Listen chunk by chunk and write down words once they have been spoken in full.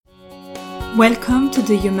Welcome to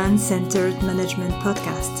the Human-Centered Management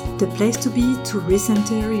Podcast, the place to be to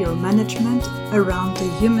recenter your management around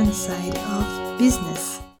the human side of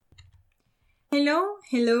business. Hello.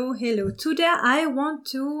 Today I want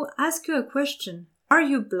to ask you a question. Are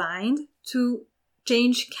you blind to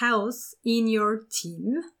change chaos in your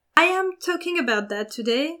team? I am talking about that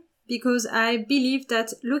today because I believe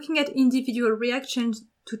that looking at individual reactions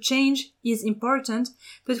to change is important,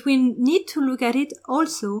 but we need to look at it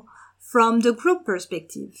also from the group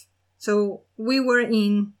perspective. So we were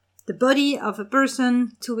in the body of a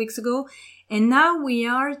person 2 weeks ago, and now we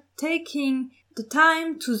are taking the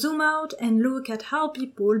time to zoom out and look at how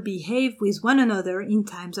people behave with one another in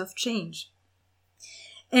times of change.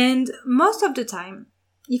 And most of the time,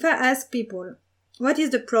 if I ask people, what is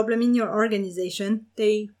the problem in your organization?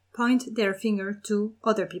 They point their finger to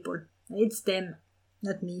other people. It's them,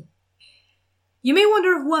 not me. You may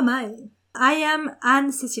wonder, who am I? I am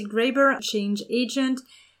Anne-Cécile Graeber, change agent.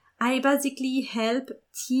 I basically help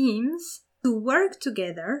teams to work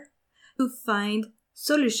together to find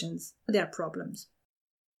solutions to their problems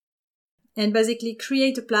and basically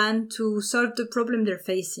create a plan to solve the problem they're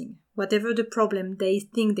facing, whatever the problem they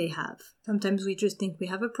think they have. Sometimes we just think we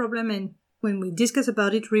have a problem, and when we discuss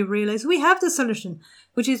about it, we realize we have the solution,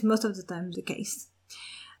 which is most of the time the case.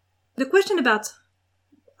 The question about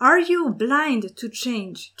are you blind to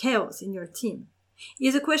change, chaos in your team,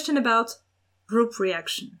 is a question about group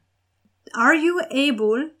reaction. Are you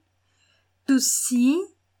able to see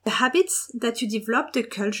the habits that you developed, the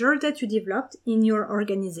culture that you developed in your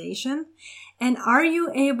organization? And are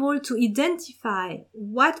you able to identify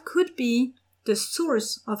what could be the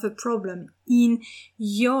source of a problem in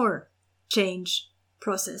your change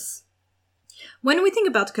process? When we think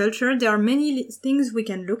about culture, there are many things we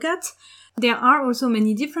can look at. There are also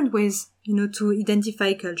many different ways, to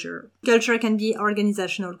identify culture. Culture can be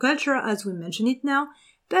organizational culture, as we mentioned it now,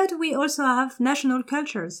 but we also have national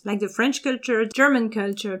cultures, like the French culture, German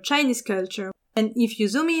culture, Chinese culture. And if you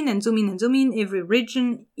zoom in, every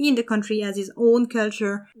region in the country has its own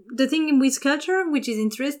culture. The thing with culture, which is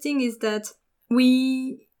interesting, is that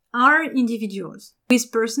we are individuals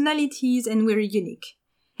with personalities and we're unique.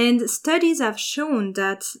 And studies have shown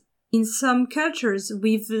that in some cultures,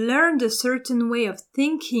 we've learned a certain way of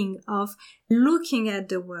thinking, of looking at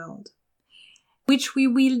the world, which we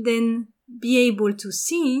will then be able to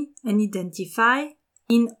see and identify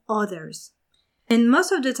in others. And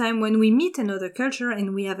most of the time when we meet another culture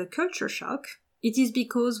and we have a culture shock, it is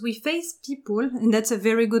because we face people, and that's a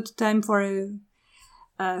very good time for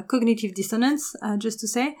a cognitive dissonance, just to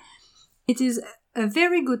say. It is a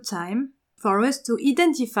very good time for us to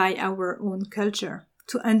identify our own culture,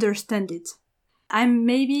 to understand it. I'm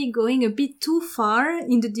maybe going a bit too far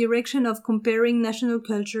in the direction of comparing national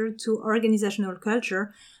culture to organizational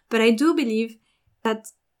culture, but I do believe that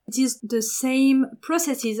it is the same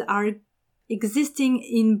processes are existing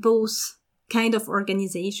in both kind of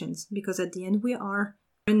organizations, because at the end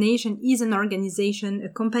a nation is an organization, a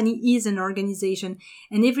company is an organization,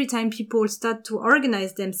 and every time people start to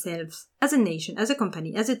organize themselves as a nation, as a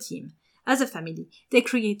company, as a team, as a family, they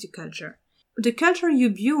create a culture. The culture you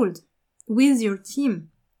build with your team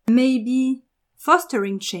may be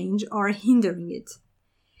fostering change or hindering it.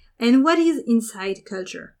 And what is inside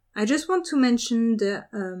culture? I just want to mention the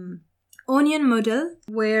onion model,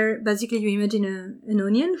 where basically you imagine an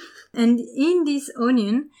onion. And in this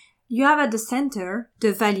onion, you have at the center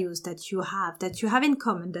the values that you have in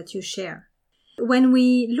common, that you share. When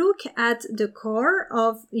we look at the core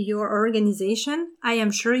of your organization, I am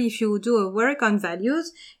sure if you do a work on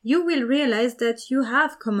values, you will realize that you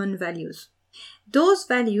have common values. Those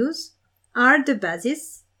values are the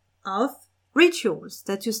basis of rituals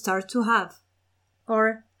that you start to have,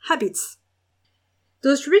 or habits.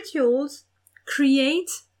 Those rituals create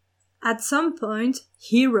at some point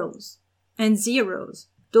heroes and zeros,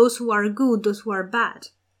 those who are good, those who are bad,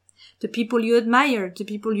 the people you admire, the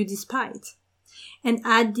people you despise. And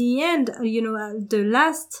at the end, the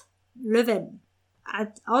last level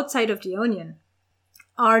outside of the onion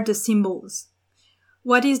are the symbols.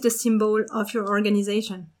 What is the symbol of your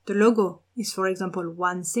organization? The logo is, for example,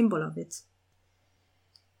 one symbol of it.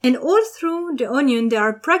 And all through the onion, there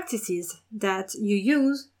are practices that you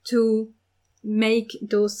use to make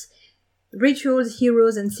those rituals,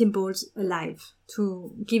 heroes, and symbols alive,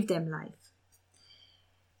 to give them life.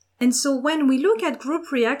 And so when we look at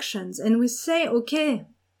group reactions and we say, okay,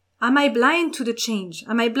 am I blind to the change?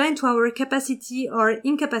 Am I blind to our capacity or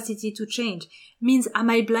incapacity to change? Means,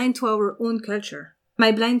 am I blind to our own culture? Am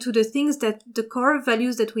I blind to the things that the core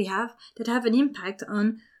values that we have that have an impact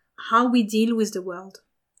on how we deal with the world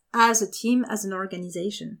as a team, as an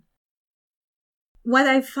organization? what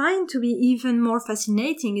I find to be even more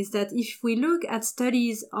fascinating is that if we look at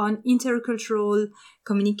studies on intercultural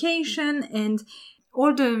communication and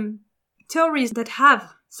all the theories that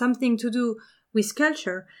have something to do with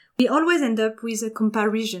culture, we always end up with a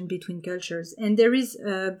comparison between cultures. And there is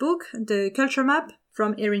a book, The Culture Map,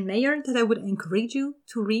 from Erin Meyer, that I would encourage you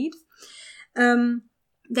to read,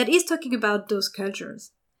 that is talking about those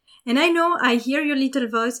cultures. And I know I hear your little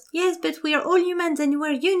voice, yes, but we are all humans and we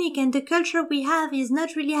are unique and the culture we have is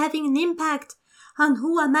not really having an impact on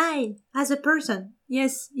who am I as a person.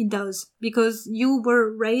 Yes, it does, because you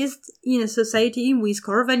were raised in a society with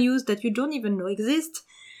core values that you don't even know exist.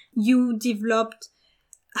 You developed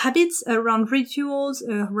habits around rituals,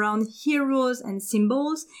 around heroes and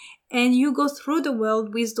symbols, and you go through the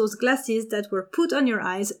world with those glasses that were put on your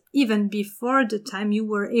eyes even before the time you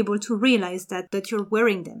were able to realize that you're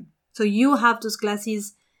wearing them. So you have those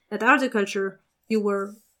glasses that are the culture you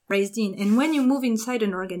were raised in. And when you move inside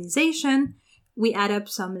an organization, we add up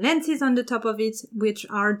some lenses on the top of it, which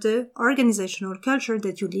are the organizational culture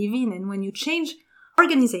that you live in. And when you change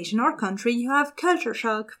organization or country, you have culture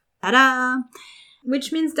shock. Ta-da!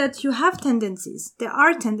 Which means that you have tendencies. There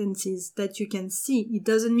are tendencies that you can see. It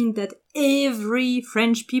doesn't mean that every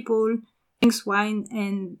French people drinks wine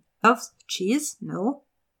and loves cheese. No.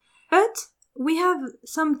 But we have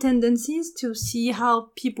some tendencies to see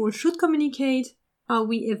how people should communicate, how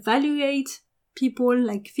we evaluate people,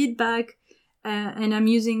 like feedback. And I'm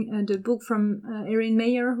using the book from Erin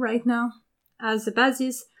Meyer right now as a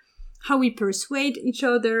basis. How we persuade each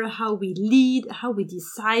other, how we lead, how we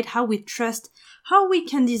decide, how we trust, how we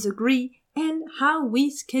can disagree, and how we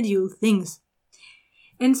schedule things.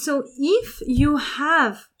 And so if you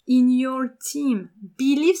have in your team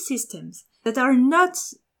belief systems that are not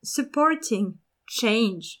supporting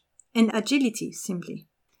change and agility simply,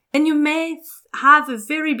 then you may have a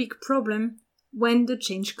very big problem when the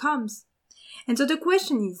change comes. And so the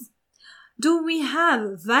question is, do we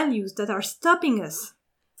have values that are stopping us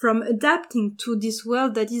from adapting to this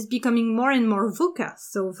world that is becoming more and more VUCA,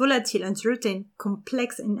 so volatile, uncertain,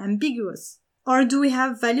 complex, and ambiguous? Or do we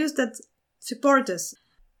have values that support us?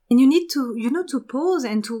 And you need to pause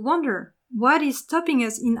and to wonder, what is stopping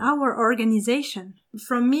us in our organization?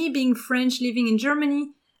 From me being French living in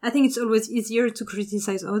Germany, I think it's always easier to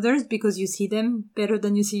criticize others because you see them better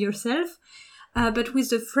than you see yourself. But with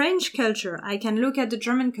the French culture, I can look at the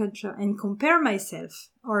German culture and compare myself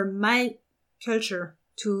or my culture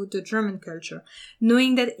to the German culture,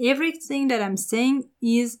 knowing that everything that I'm saying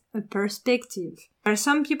is a perspective. There are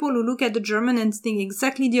some people who look at the German and think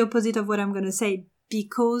exactly the opposite of what I'm going to say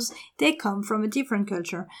because they come from a different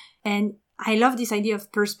culture. And I love this idea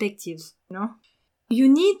of perspectives, You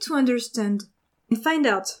need to understand and find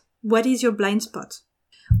out what is your blind spot.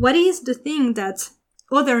 What is the thing that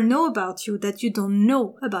others know about you that you don't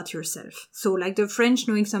know about yourself? So like the French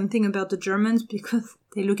knowing something about the Germans because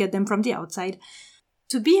they look at them from the outside.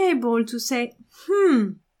 To be able to say,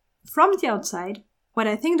 from the outside, what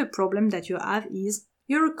I think the problem that you have is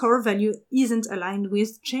your core value isn't aligned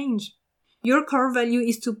with change. Your core value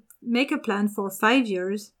is to make a plan for 5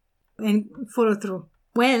 years and follow through.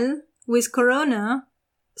 Well, with Corona,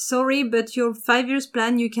 sorry, but your 5 years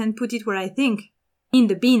plan, you can put it where I think, in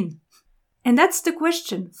the bin. And that's the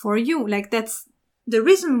question for you. Like that's the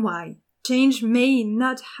reason why change may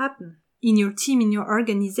not happen in your team, in your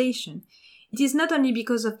organization. It is not only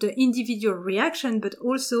because of the individual reaction, but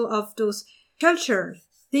also of those culture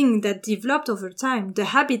things that developed over time, the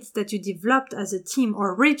habits that you developed as a team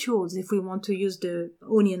or rituals, if we want to use the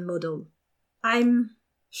onion model. I'm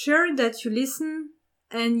sure that you listen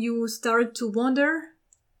and you start to wonder,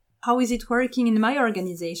 how is it working in my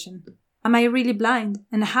organization? Am I really blind?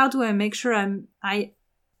 And how do I make sure I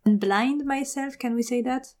unblind myself? Can we say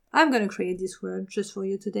that? I'm going to create this word just for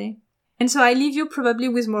you today. And so I leave you probably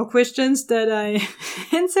with more questions that I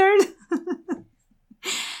answered.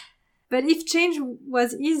 But if change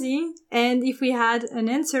was easy, and if we had an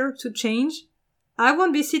answer to change, I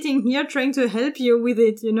won't be sitting here trying to help you with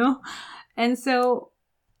it, And so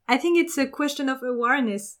I think it's a question of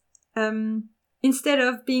awareness. Instead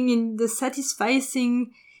of being in the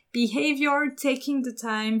satisfying behavior, taking the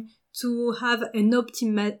time to have an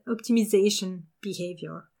optimization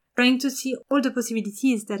behavior, trying to see all the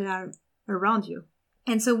possibilities that are around you.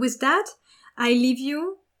 And so with that, I leave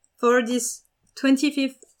you for this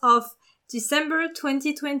 25th of December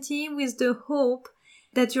 2020 with the hope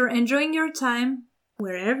that you're enjoying your time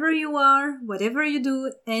wherever you are, whatever you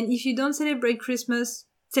do. And if you don't celebrate Christmas,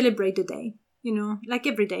 celebrate the day. Like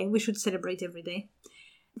every day, we should celebrate every day.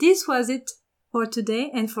 This was it for today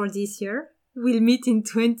and for this year. We'll meet in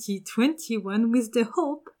 2021 with the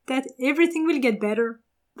hope that everything will get better.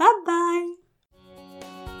 Bye-bye!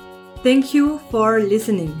 Thank you for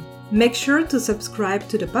listening. Make sure to subscribe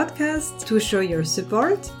to the podcast to show your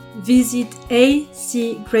support. Visit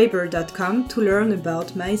acgraber.com to learn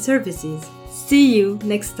about my services. See you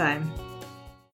next time.